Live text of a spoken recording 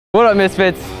What up,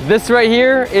 Misfits? This right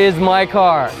here is my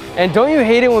car. And don't you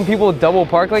hate it when people double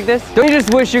park like this? Don't you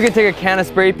just wish you could take a can of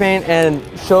spray paint and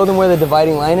show them where the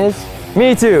dividing line is?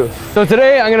 Me too. So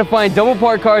today I'm gonna find double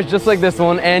park cars just like this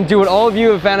one and do what all of you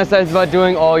have fantasized about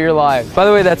doing all your lives. By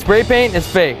the way, that spray paint is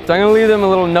fake. So I'm gonna leave them a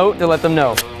little note to let them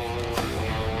know.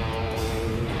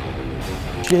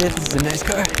 Shit, this is a nice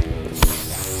car.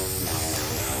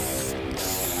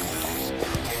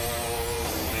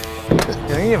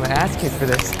 I'm gonna get my ass kicked for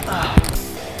this.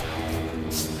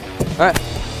 Alright,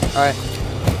 alright.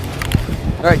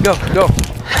 Alright, go, go.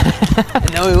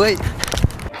 And now we wait. What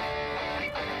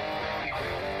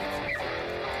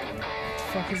the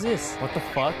fuck is this? What the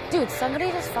fuck? Dude,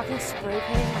 somebody just fucking spray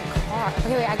painted my car.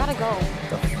 Okay, wait, I gotta go. What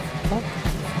the fuck?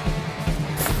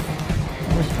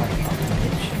 Where's my fucking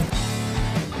bitch?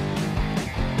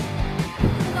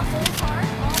 The whole car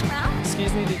all around?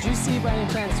 Excuse me, did you see by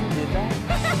any chance who did that?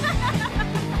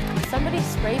 Somebody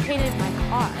spray painted my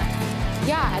car.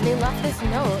 Yeah, and they left this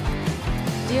note.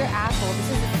 Dear asshole, this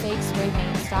is a fake spray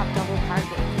paint. Stop double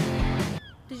parking.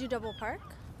 Did you double park?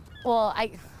 Well,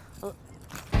 What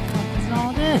is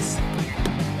all this?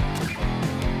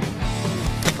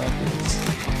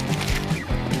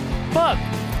 Fuck!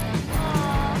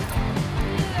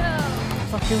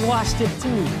 Fucking washed it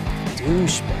too.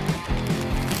 Douchebag.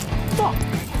 Fuck!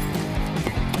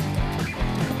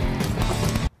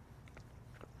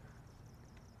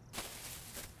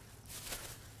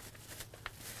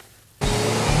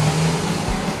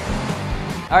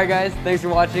 Alright guys, thanks for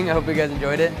watching. I hope you guys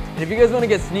enjoyed it. And if you guys want to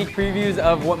get sneak previews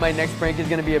of what my next prank is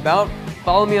going to be about,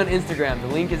 follow me on Instagram. The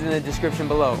link is in the description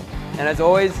below. And as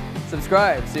always,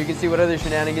 subscribe so you can see what other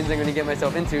shenanigans I'm going to get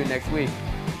myself into next week.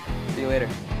 See you later.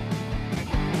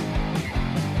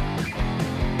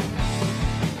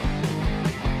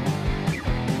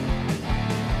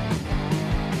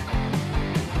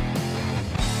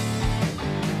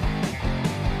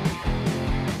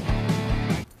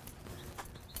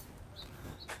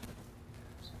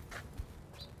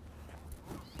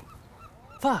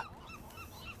 Fuck!